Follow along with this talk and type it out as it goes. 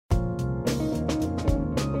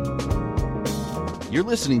You're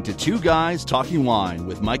listening to Two Guys Talking Wine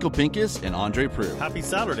with Michael Pincus and Andre Proulx. Happy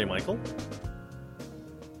Saturday, Michael.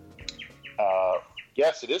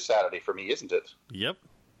 Yes, it is Saturday for me, isn't it? Yep.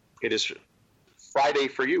 It is Friday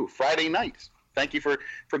for you, Friday night. Thank you for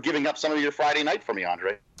giving up some of your Friday night for me,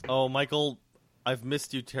 Andre. Oh, Michael, I've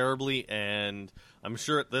missed you terribly, and I'm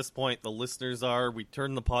sure at this point the listeners are. We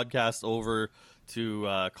turned the podcast over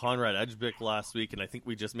to Conrad Edgebick last week, and I think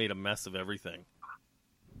we just made a mess of everything.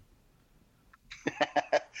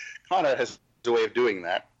 Conrad has a way of doing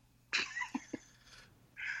that.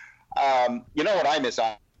 You know what I miss,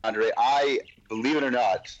 Andre? Believe it or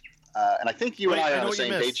not, and I think you and I are on the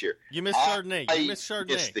same page here. You missed Chardonnay. You missed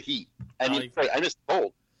Chardonnay. I missed the heat. I missed the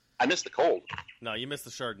cold. I missed the cold. No, you missed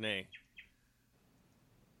the Chardonnay.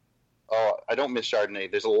 Oh, I don't miss Chardonnay.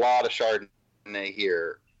 There's a lot of Chardonnay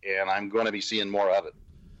here, and I'm going to be seeing more of it.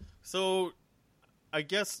 So, I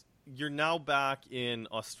guess you're now back in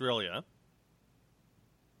Australia.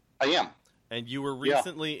 I am. And you were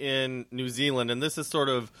recently in New Zealand, and this is sort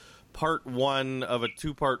of part one of a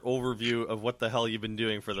two-part overview of what the hell you've been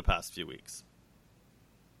doing for the past few weeks.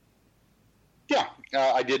 Yeah,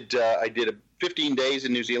 I did 15 days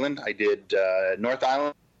in New Zealand. I did North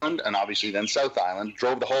Island and obviously then South Island.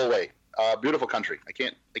 Drove the whole way. Beautiful country. I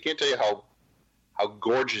can't tell you how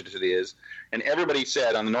gorgeous it is. And everybody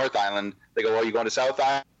said on the North Island, they go, "Oh, you going to South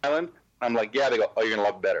Island?" I'm like, "Yeah." They go, "Oh, you're gonna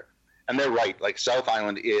love it better." And they're right. Like South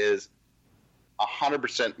Island is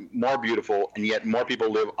 100% more beautiful, and yet more people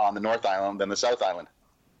live on the North Island than the South Island.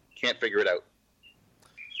 Can't figure it out.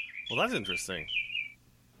 Well, that's interesting.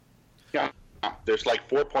 Yeah. There's like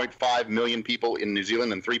 4.5 million people in New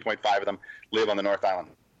Zealand, and 3.5 of them live on the North Island.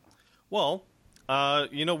 Well,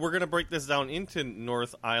 we're going to break this down into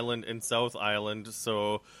North Island and South Island.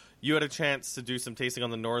 So you had a chance to do some tasting on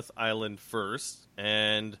the North Island first,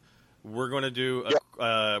 and we're going to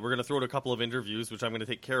we're going to throw out a couple of interviews, which I'm going to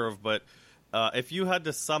take care of. But if you had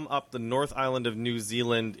to sum up the North Island of New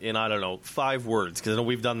Zealand in, 5 words, because I know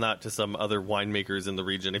we've done that to some other winemakers in the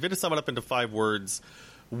region. If you had to sum it up into 5 words,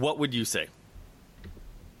 what would you say?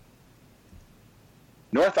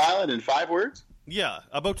 North Island in 5 words? Yeah,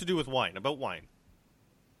 about wine.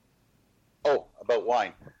 Oh, about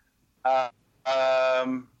wine.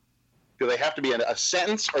 Do they have to be a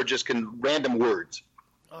sentence or just random words?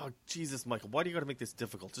 Oh, Jesus, Michael, why do you got to make this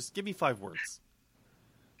difficult? Just give me 5 words.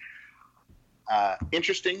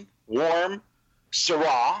 Interesting, warm,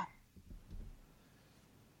 Syrah,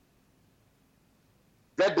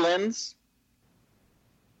 red blends.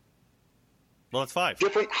 Well, that's 5.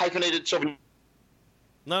 Different hyphenated Sauvignon.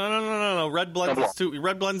 No. Red blends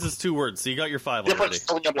is 2 words, so you got your 5 already. Different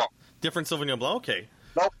Sauvignon Blanc. Different Sauvignon Blanc, okay.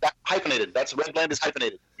 No, that's hyphenated. That's red blend is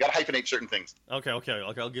hyphenated. You got to hyphenate certain things. Okay,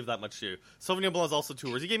 I'll give that much to you. Sauvignon Blanc is also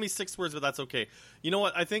 2 words. You gave me 6 words, but that's okay. You know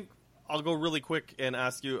what? I think I'll go really quick and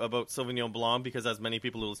ask you about Sauvignon Blanc, because as many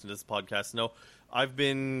people who listen to this podcast know, I've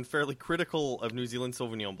been fairly critical of New Zealand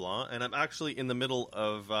Sauvignon Blanc, and I'm actually in the middle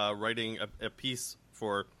of writing a piece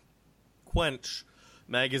for Quench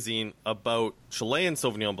magazine about Chilean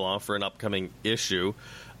Sauvignon Blanc for an upcoming issue.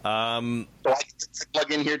 So I can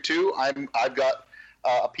plug in here too. I've got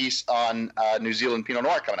a piece on New Zealand Pinot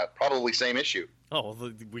Noir coming out. Probably same issue. Oh,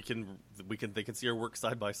 they can see our work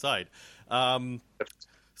side by side.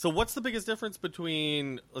 So what's the biggest difference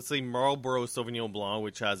between, let's say, Marlborough Sauvignon Blanc,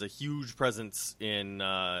 which has a huge presence in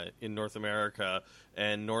North America,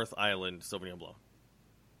 and North Island Sauvignon Blanc?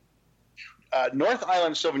 North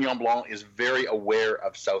Island Sauvignon Blanc is very aware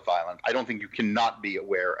of South Island. I don't think you cannot be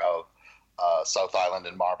aware of South Island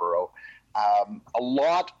and Marlborough. A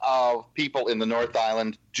lot of people in the North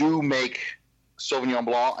Island do make Sauvignon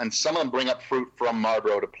Blanc, and some of them bring up fruit from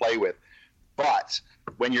Marlborough to play with. But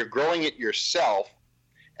when you're growing it yourself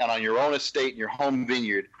and on your own estate in your home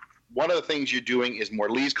vineyard, one of the things you're doing is more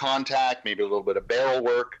lees contact, maybe a little bit of barrel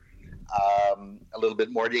work, a little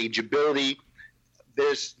bit more ageability.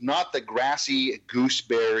 There's not the grassy,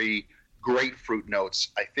 gooseberry, grapefruit notes.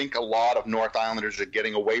 I think a lot of North Islanders are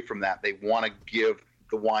getting away from that. They want to give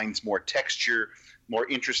the wines more texture, more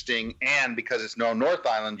interesting, and because it's no North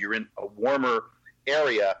Island, you're in a warmer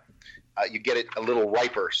area, you get it a little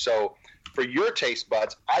riper. So for your taste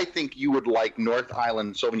buds, I think you would like North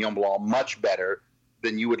Island Sauvignon Blanc much better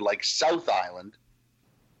than you would like South Island,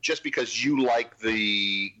 just because you like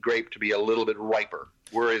the grape to be a little bit riper.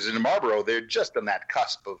 Whereas in Marlborough, they're just on that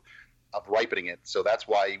cusp of ripening it. So that's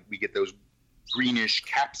why we get those greenish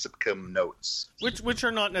capsicum notes. Which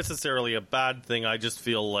are not necessarily a bad thing. I just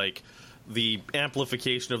feel like the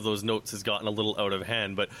amplification of those notes has gotten a little out of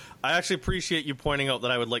hand. But I actually appreciate you pointing out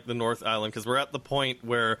that I would like the North Island, because we're at the point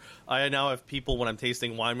where I now have people, when I'm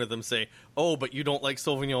tasting wine with them, say, oh, but you don't like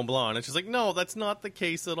Sauvignon Blanc. And it's just like, no, that's not the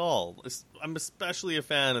case at all. I'm especially a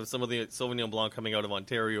fan of some of the Sauvignon Blanc coming out of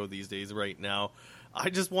Ontario these days right now. I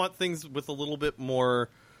just want things with a little bit more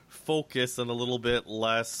focus and a little bit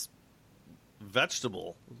less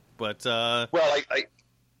vegetable. But well,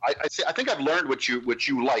 I think I've learned what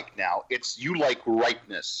you like now. You like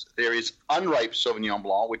ripeness. There is unripe Sauvignon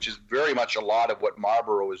Blanc, which is very much a lot of what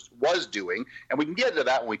Marlborough was doing, and we can get into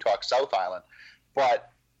that when we talk South Island.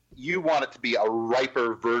 But you want it to be a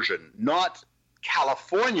riper version, not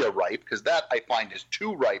California ripe, because that I find is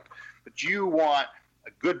too ripe. But you want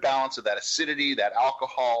a good balance of that acidity, that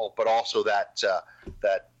alcohol, but also that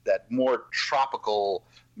more tropical,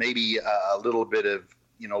 maybe a little bit of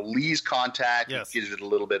lees contact. Yes. It gives it a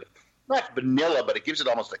little bit, not vanilla, but it gives it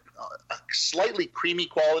almost a slightly creamy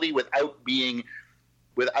quality without being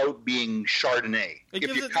Chardonnay.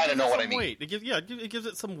 If you kind of know what I mean. Weight. It gives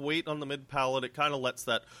it some weight on the mid palate. It kind of lets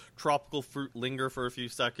that tropical fruit linger for a few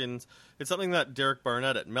seconds. It's something that Derek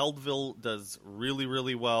Barnett at Meldville does really,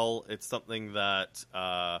 really well. It's something that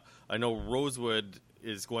I know Rosewood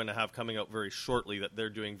is going to have coming out very shortly that they're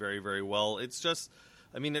doing very, very well. It's just,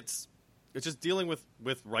 it's just dealing with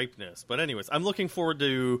ripeness. But anyways, I'm looking forward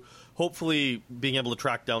to hopefully being able to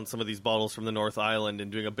track down some of these bottles from the North Island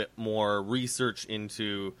and doing a bit more research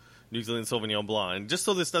into New Zealand Sauvignon Blanc. And just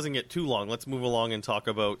so this doesn't get too long, let's move along and talk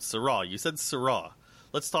about Syrah. You said Syrah.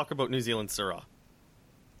 Let's talk about New Zealand Syrah.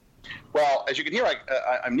 Well, as you can hear,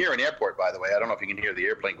 I'm near an airport, by the way. I don't know if you can hear the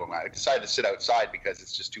airplane going by. I decided to sit outside because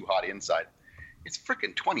it's just too hot inside. It's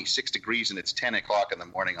freaking 26 degrees and it's 10 o'clock in the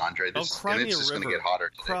morning, Andre. Cry me a river. It's just going to get hotter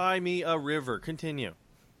today. Cry me a river. Continue.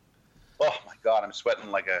 Oh, my God. I'm sweating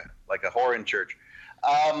like a whore in church.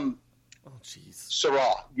 Oh, jeez.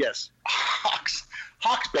 Syrah, yes. Hawke's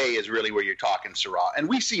Bay is really where you're talking Syrah. And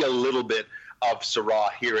we see a little bit of Syrah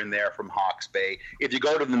here and there from Hawke's Bay. If you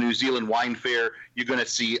go to the New Zealand Wine Fair, you're going to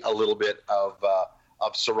see a little bit of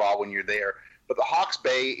Syrah when you're there. But the Hawke's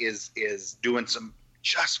Bay is doing some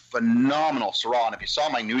just phenomenal Syrah. And if you saw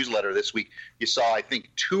my newsletter this week, you saw, I think,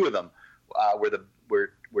 two of them were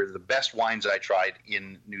the best wines I tried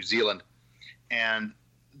in New Zealand. And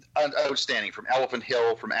outstanding, from Elephant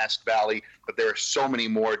Hill, from Esk Valley, but there are so many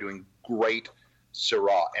more doing great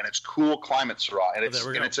Syrah. And it's cool climate Syrah. And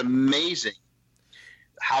it's amazing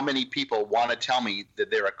how many people want to tell me that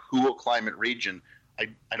they're a cool climate region. I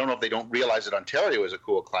don't know if they don't realize that Ontario is a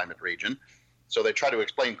cool climate region. So they try to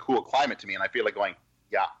explain cool climate to me, and I feel like going,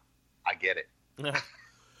 yeah, I get it.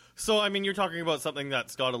 So, you're talking about something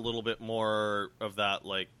that's got a little bit more of that,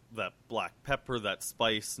 like, that black pepper, that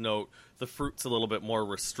spice note. The fruit's a little bit more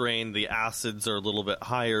restrained. The acids are a little bit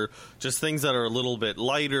higher. Just things that are a little bit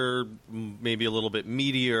lighter, maybe a little bit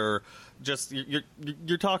meatier. Just,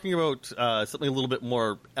 you're talking about something a little bit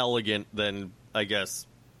more elegant than, I guess,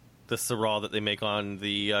 the Syrah that they make on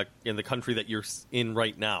the in the country that you're in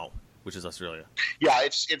right now, which is Australia. Yeah,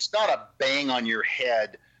 it's not a bang on your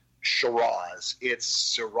head Shiraz.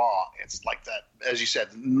 It's Syrah. It's like that, as you said,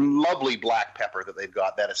 lovely black pepper that they've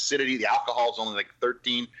got. That acidity, the alcohol is only like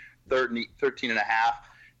 13 and a half.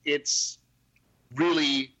 It's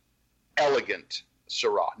really elegant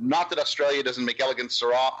Syrah. Not that Australia doesn't make elegant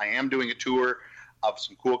Syrah. I am doing a tour of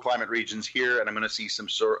some cool climate regions here, and I'm going to see some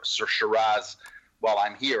Shiraz while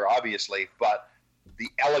I'm here, obviously. But the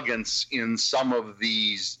elegance in some of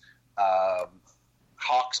these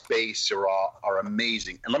Hawke's Bay Syrah are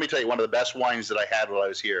amazing. And let me tell you, one of the best wines that I had while I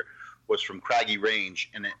was here was from Craggy Range,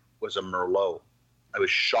 and it was a Merlot. I was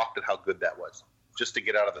shocked at how good that was, just to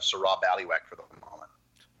get out of the Syrah ballywhack for the moment.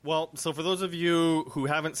 Well, so for those of you who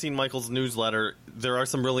haven't seen Michael's newsletter, there are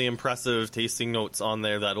some really impressive tasting notes on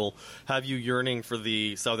there that'll have you yearning for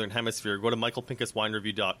the Southern Hemisphere. Go to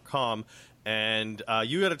michaelpincuswinereview.com. And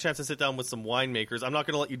you had a chance to sit down with some winemakers. I'm not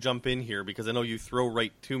going to let you jump in here because I know you throw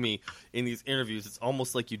right to me in these interviews. It's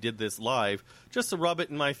almost like you did this live, just to rub it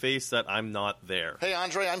in my face that I'm not there. Hey,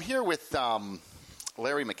 Andre, I'm here with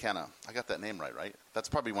Larry McKenna. I got that name right? That's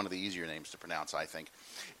probably one of the easier names to pronounce, I think.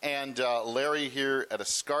 And Larry here at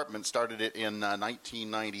Escarpment started it in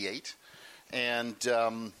 1998.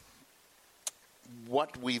 And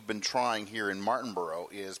what we've been trying here in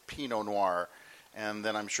Martinborough is Pinot Noir. And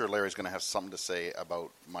then I'm sure Larry's going to have something to say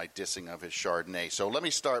about my dissing of his Chardonnay. So let me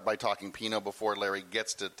start by talking Pinot before Larry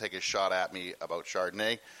gets to take a shot at me about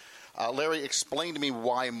Chardonnay. Larry, explain to me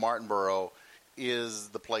why Martinborough is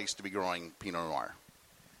the place to be growing Pinot Noir.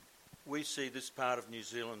 We see this part of New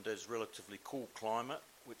Zealand as relatively cool climate,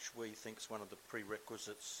 which we think is one of the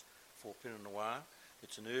prerequisites for Pinot Noir.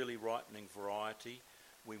 It's an early ripening variety.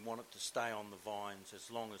 We want it to stay on the vines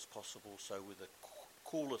as long as possible, so with a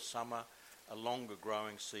cooler summer, a longer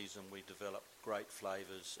growing season, we develop great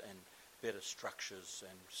flavours and better structures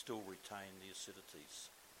and still retain the acidities.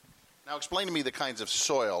 Now explain to me the kinds of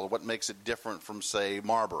soil, what makes it different from, say,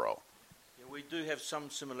 Marlborough. Yeah, we do have some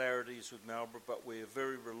similarities with Marlborough, but we're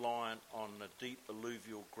very reliant on a deep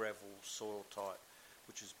alluvial gravel soil type,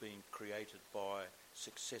 which has been created by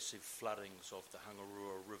successive floodings of the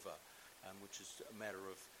Hungarua River, which is a matter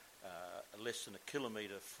of less than a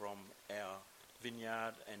kilometre from our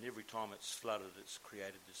vineyard, and every time it's flooded it's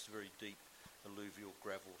created this very deep alluvial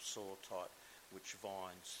gravel soil type which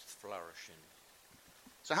vines flourish in.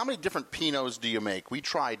 So how many different Pinots do you make? We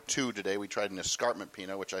tried two today. We tried an escarpment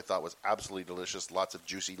Pinot, which I thought was absolutely delicious, lots of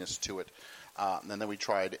juiciness to it. And then we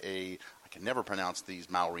tried I can never pronounce these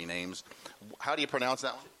Maori names. How do you pronounce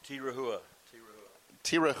that one? Tirahua.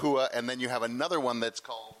 Tirahua, and then you have another one that's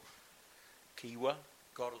called? Kiwa,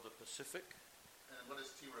 God of the Pacific. And what does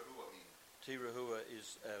Tirahua mean? Tirahua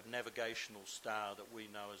is a navigational star that we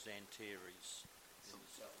know as Antares in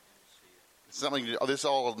the southern hemisphere. This is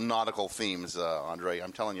all nautical themes, Andre.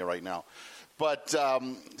 I'm telling you right now. But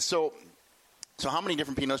so how many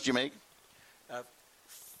different Pinots do you make?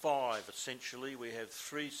 5 essentially. We have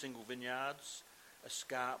 3 single vineyards,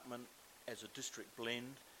 escarpment as a district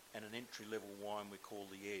blend, and an entry-level wine we call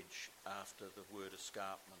the Edge after the word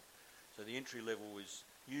escarpment. So the entry level is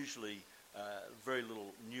usually very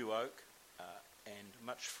little new oak and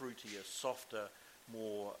much fruitier, softer,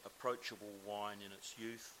 more approachable wine in its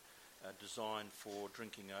youth, designed for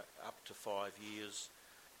drinking up to 5 years.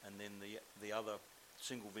 And then the other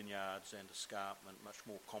single vineyards and escarpment, much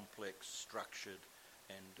more complex, structured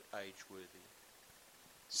and age-worthy.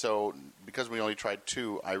 So because we only tried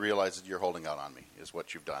 2, I realize that you're holding out on me, is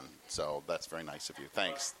what you've done. So that's very nice of you.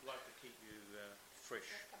 Thanks. I'd like to keep you fresh.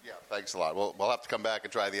 Yeah, thanks a lot. We'll have to come back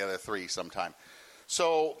and try the other 3 sometime.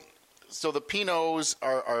 So the Pinots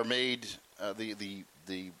are made,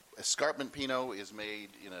 the escarpment Pinot is made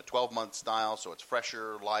in a 12-month style, so it's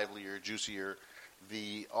fresher, livelier, juicier.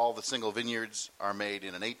 All the single vineyards are made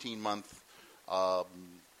in an 18-month,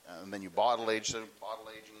 and then you bottle aging, the whole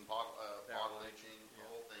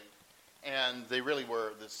thing. And they really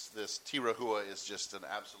were, this Tirahua is just an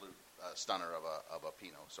absolute stunner of a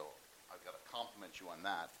Pinot, so I've got to compliment you on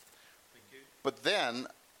that. Thank you. But then,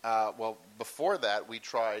 before that, we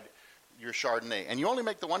tried your Chardonnay. And you only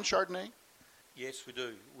make the one Chardonnay? Yes, we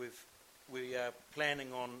do. We are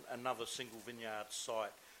planning on another single vineyard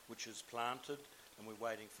site which is planted, and we're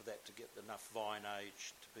waiting for that to get enough vine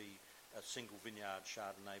age to be a single vineyard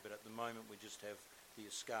Chardonnay. But at the moment, we just have the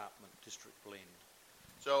escarpment district blend.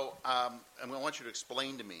 So, and I want you to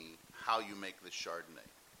explain to me how you make this Chardonnay.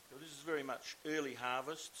 So this is very much early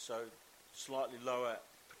harvest, so slightly lower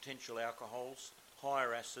potential alcohols,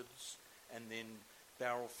 higher acids, and then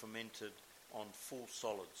barrel fermented on full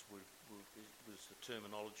solids was the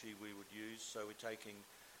terminology we would use. So we're taking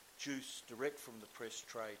juice direct from the press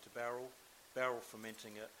tray to barrel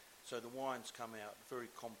fermenting it. So the wines come out very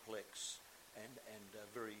complex and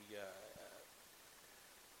very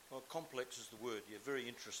well, complex is the word. Yeah, very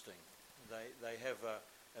interesting. They have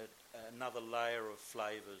another layer of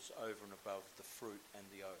flavours over and above the fruit and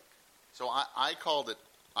the oak. So I called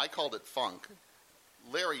it funk.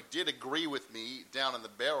 Larry did agree with me down in the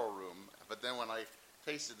barrel room, but then when I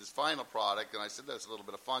tasted his final product and I said there's a little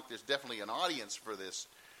bit of funk, there's definitely an audience for this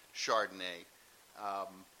Chardonnay.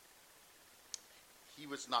 He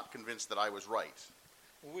was not convinced that I was right.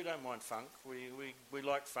 Well, we don't mind funk. We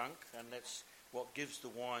like funk, and that's what gives the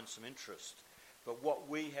wine some interest. But what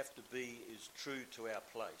we have to be is true to our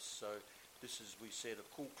place. So this is, we said,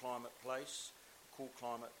 a cool climate place, cool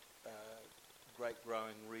climate, great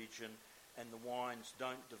growing region, and the wines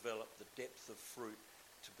don't develop the depth of fruit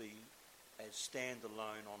to be as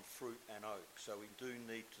standalone on fruit and oak. So we do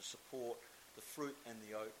need to support the fruit and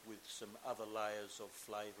the oak with some other layers of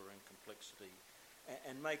flavour and complexity,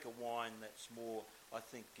 and make a wine that's more, I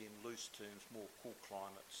think in loose terms, more cool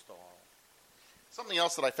climate style. Something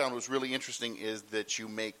else that I found was really interesting is that you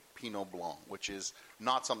make Pinot Blanc, which is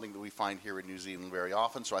not something that we find here in New Zealand very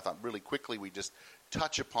often. So I thought really quickly we just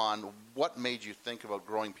touch upon what made you think about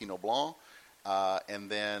growing Pinot Blanc, and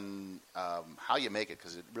then how you make it,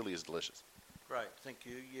 because it really is delicious. Great, thank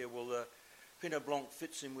you. Yeah, well, Pinot Blanc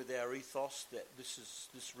fits in with our ethos that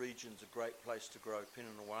this region's a great place to grow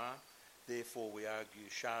Pinot Noir. Therefore, we argue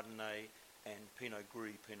Chardonnay and Pinot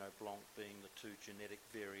Gris, Pinot Blanc being the 2 genetic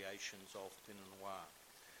variations of Pinot Noir.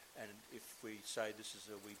 And if we say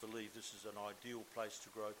we believe this is an ideal place to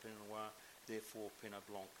grow Pinot Noir, therefore Pinot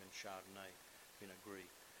Blanc and Chardonnay, Pinot Gris.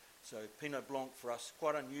 So Pinot Blanc for us,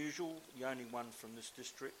 quite unusual, the only one from this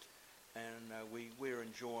district, and we're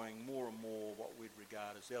enjoying more and more what we'd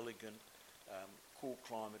regard as elegant, cool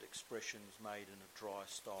climate expressions made in a dry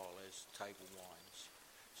style as table wines.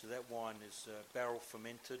 So that wine is barrel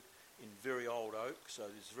fermented in very old oak, so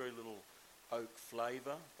there's very little oak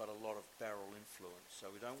flavour, but a lot of barrel influence. So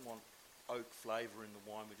we don't want oak flavour in the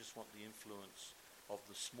wine, we just want the influence of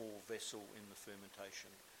the small vessel in the fermentation.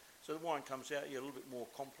 So the wine comes out a little bit more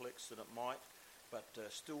complex than it might, but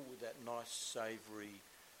still with that nice savoury,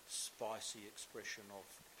 spicy expression of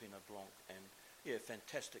Pinot Blanc. And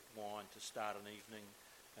fantastic wine to start an evening.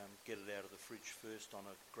 Get it out of the fridge first on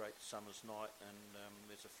a great summer's night, and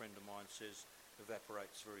as a friend of mine says,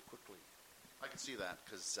 evaporates very quickly. I can see that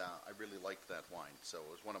because I really liked that wine. So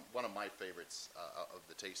it was one of my favorites of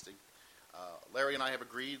the tasting. Larry and I have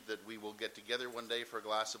agreed that we will get together one day for a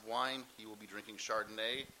glass of wine. He will be drinking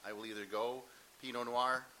Chardonnay. I will either go Pinot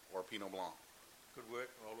Noir or Pinot Blanc. Good work,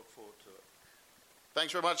 and I'll look forward to it.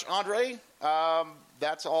 Thanks very much, Andre.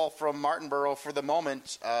 That's all from Martinborough for the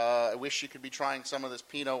moment. I wish you could be trying some of this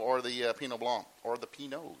Pinot or the Pinot Blanc or the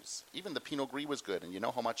Pinots. Even the Pinot Gris was good, and you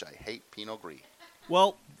know how much I hate Pinot Gris.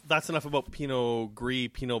 Well, that's enough about Pinot Gris,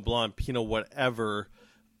 Pinot Blanc, Pinot whatever.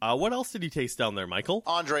 What else did you taste down there, Michael?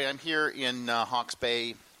 Andre, I'm here in Hawke's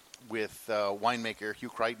Bay with winemaker Hugh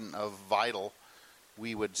Crichton of Vidal.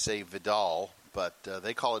 We would say Vidal, but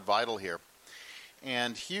they call it Vidal here.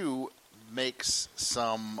 And Hugh makes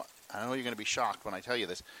some, I know you're going to be shocked when I tell you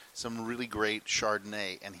this, some really great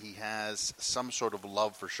Chardonnay, and he has some sort of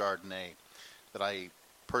love for Chardonnay that I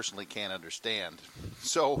personally can't understand.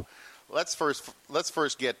 So let's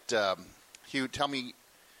first get Hugh, tell me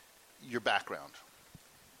your background.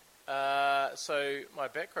 So my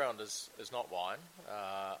background is not wine.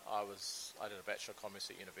 I did a Bachelor of Commerce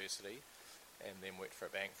at university, and then worked for a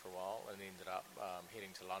bank for a while, and ended up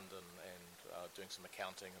heading to London and doing some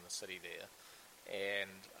accounting in the city there,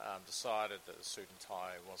 and decided that the suit and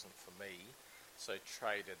tie wasn't for me, so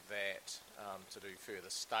traded that to do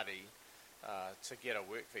further study to get a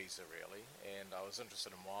work visa really, and I was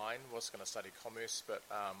interested in wine, was going to study commerce, but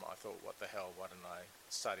I thought, what the hell, why didn't I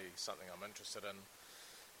study something I'm interested in,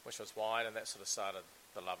 which was wine, and that sort of started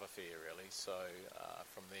the love affair really. So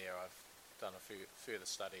from there I've done a few further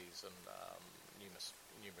studies and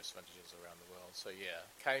numerous vintages around the world. So yeah,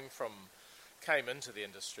 came into the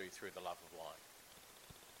industry through the love of wine.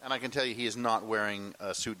 And I can tell you he is not wearing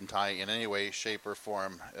a suit and tie in any way, shape, or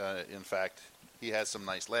form. In fact, he has some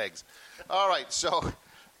nice legs. All right, so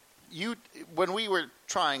when we were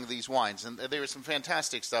trying these wines, and there was some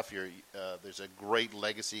fantastic stuff here. There's a great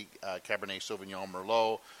legacy Cabernet Sauvignon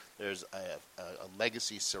Merlot. There's a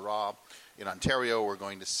legacy Syrah. In Ontario, we're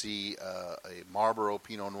going to see a Marlborough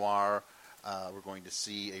Pinot Noir. We're going to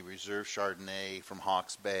see a Reserve Chardonnay from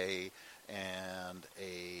Hawke's Bay and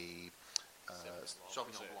a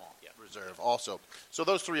Sauvignon Blanc Reserve also. So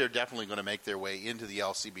those three are definitely going to make their way into the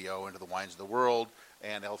LCBO, into the Wines of the World,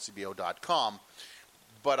 and LCBO.com.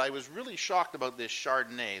 But I was really shocked about this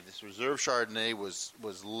Chardonnay. This Reserve Chardonnay was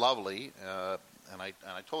lovely, and I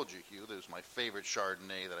told you, Hugh, that it was my favorite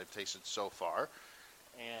Chardonnay that I've tasted so far.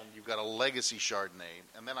 And you've got a legacy Chardonnay.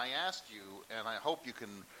 And then I asked you, and I hope you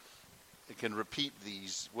can repeat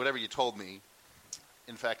these, whatever you told me,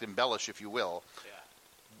 in fact, embellish, if you will. Yeah.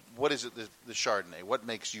 What is it, the Chardonnay? What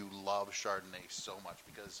makes you love Chardonnay so much?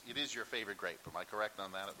 Because it is your favorite grape. Am I correct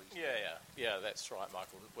on that at least? Yeah, that's right,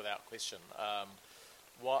 Michael, without question.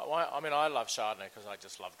 Why? I mean, I love Chardonnay because I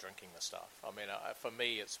just love drinking the stuff. I mean, for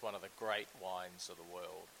me, it's one of the great wines of the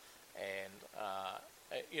world.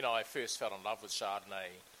 And, I first fell in love with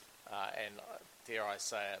Chardonnay, and dare I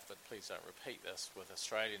say it, but please don't repeat this, with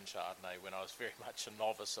Australian Chardonnay when I was very much a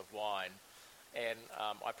novice of wine. And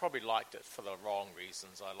I probably liked it for the wrong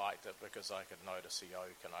reasons. I liked it because I could notice the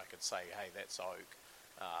oak and I could say, hey, that's oak.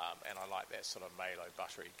 And I like that sort of malo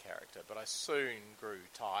buttery character. But I soon grew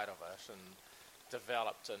tired of it and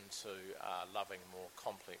developed into loving more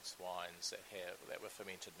complex wines that were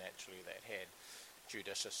fermented naturally, that had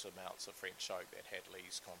judicious amounts of French oak, that had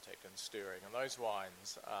lees contact and stirring. And those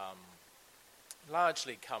wines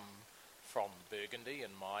largely come from Burgundy,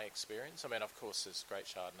 in my experience. I mean, of course, there's great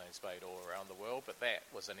Chardonnays made all around the world, but that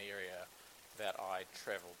was an area that I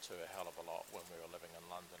travelled to a hell of a lot when we were living in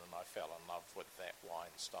London, and I fell in love with that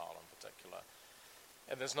wine style in particular.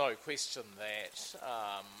 And there's no question that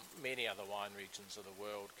many other wine regions of the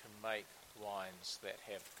world can make wines that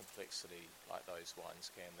have complexity like those wines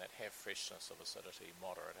can, that have freshness of acidity,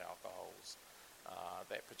 moderate alcohols,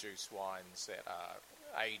 that produce wines that are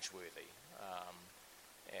age-worthy,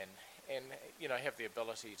 and have the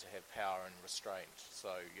ability to have power and restraint. So,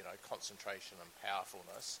 concentration and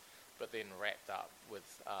powerfulness but then wrapped up with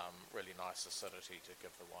really nice acidity to give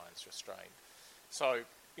the wines restraint. So,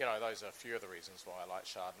 you know, those are a few of the reasons why I like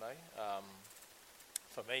Chardonnay.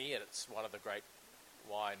 For me, it's one of the great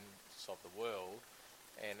wines of the world,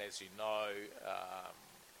 and as you know,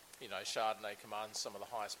 Chardonnay commands some of the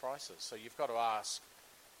highest prices. So you've got to ask,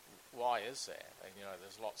 why is that? And, you know,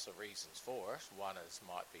 there's lots of reasons for it. One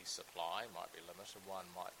might be supply, might be limited. One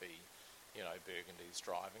might be, you know, Burgundy's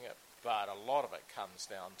driving it. But a lot of it comes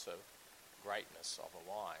down to greatness of a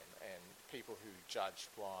wine, and people who judge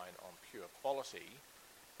wine on pure quality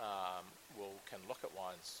can look at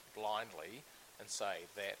wines blindly and say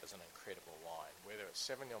that is an incredible wine, whether it's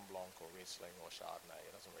Sauvignon Blanc or Riesling or Chardonnay,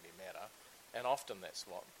 it doesn't really matter, and often that's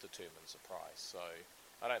what determines the price. So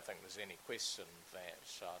I don't think there's any question that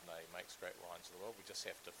Chardonnay makes great wines of the world. We just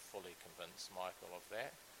have to fully convince Michael of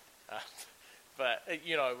that. But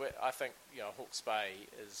you know, I think, you know, Hawke's Bay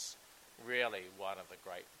is really one of the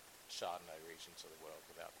great Chardonnay regions of the world,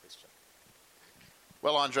 without question.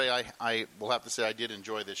 Well, Andre, I will have to say I did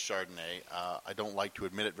enjoy this Chardonnay. I don't like to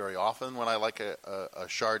admit it very often when I like a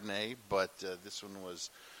Chardonnay, but this one was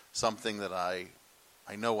something that I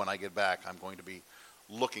know when I get back I'm going to be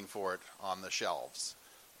looking for it on the shelves,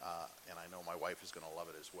 and I know my wife is going to love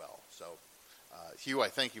it as well. So, Hugh, I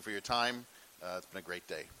thank you for your time. It's been a great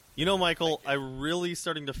day. You know, Michael, I'm really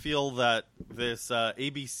starting to feel that this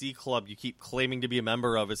ABC club you keep claiming to be a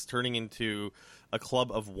member of is turning into a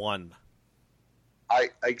club of one.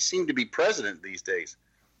 I seem to be president these days.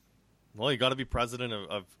 Well, you got to be president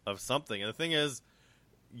of something. And the thing is,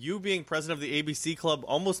 you being president of the ABC club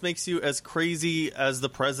almost makes you as crazy as the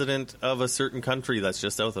president of a certain country that's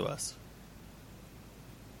just south of us.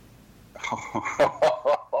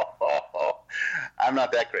 I'm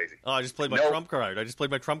not that crazy. Oh, I just played my trump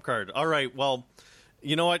card. All right, well,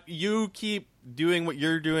 you know what? You keep doing what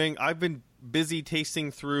you're doing. I've been busy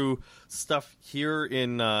tasting through stuff here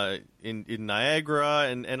in Niagara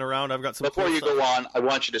and around. I've got some. Before cool you stuff. go on, I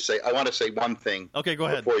want to say one thing. Okay, go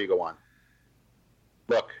ahead. Before you go on,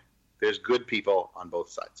 look, there's good people on both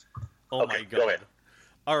sides. Oh okay, my God. Go ahead.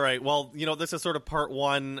 All right, well, you know, this is sort of part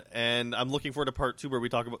one, and I'm looking forward to part two where we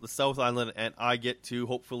talk about the South Island, and I get to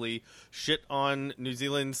hopefully shit on New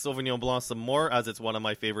Zealand Sauvignon Blanc some more, as it's one of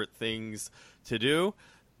my favorite things to do.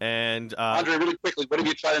 And Andre, really quickly, what have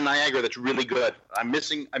you tried in Niagara that's really good? I'm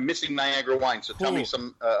missing Niagara wine, so tell me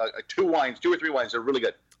some two or three wines that are really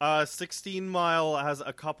good. 16 Mile has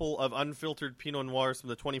a couple of unfiltered Pinot Noirs from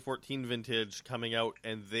the 2014 vintage coming out,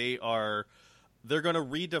 and they're going to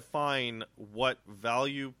redefine what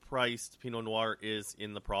value-priced Pinot Noir is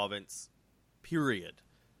in the province, period.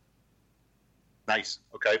 Nice.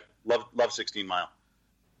 Okay. Love 16 Mile.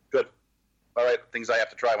 Good. All right. Things I have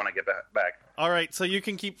to try when I get back. All right. So you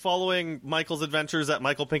can keep following Michael's adventures at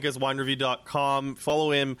michaelpincuswinereview.com.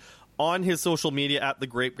 Follow him on his social media at The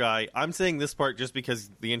Grape Guy. I'm saying this part just because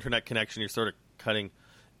the internet connection, you're sort of cutting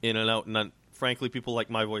in and out, and frankly, people like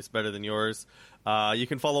my voice better than yours. You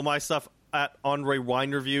can follow my stuff at Andre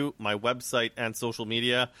Wine Review, my website, and social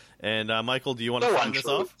media. And Michael, do you want to sign this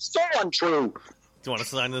off? So untrue. Do you want to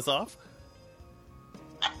sign this off?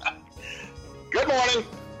 Good morning.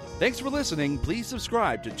 Thanks for listening. Please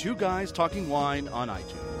subscribe to Two Guys Talking Wine on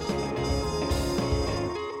iTunes.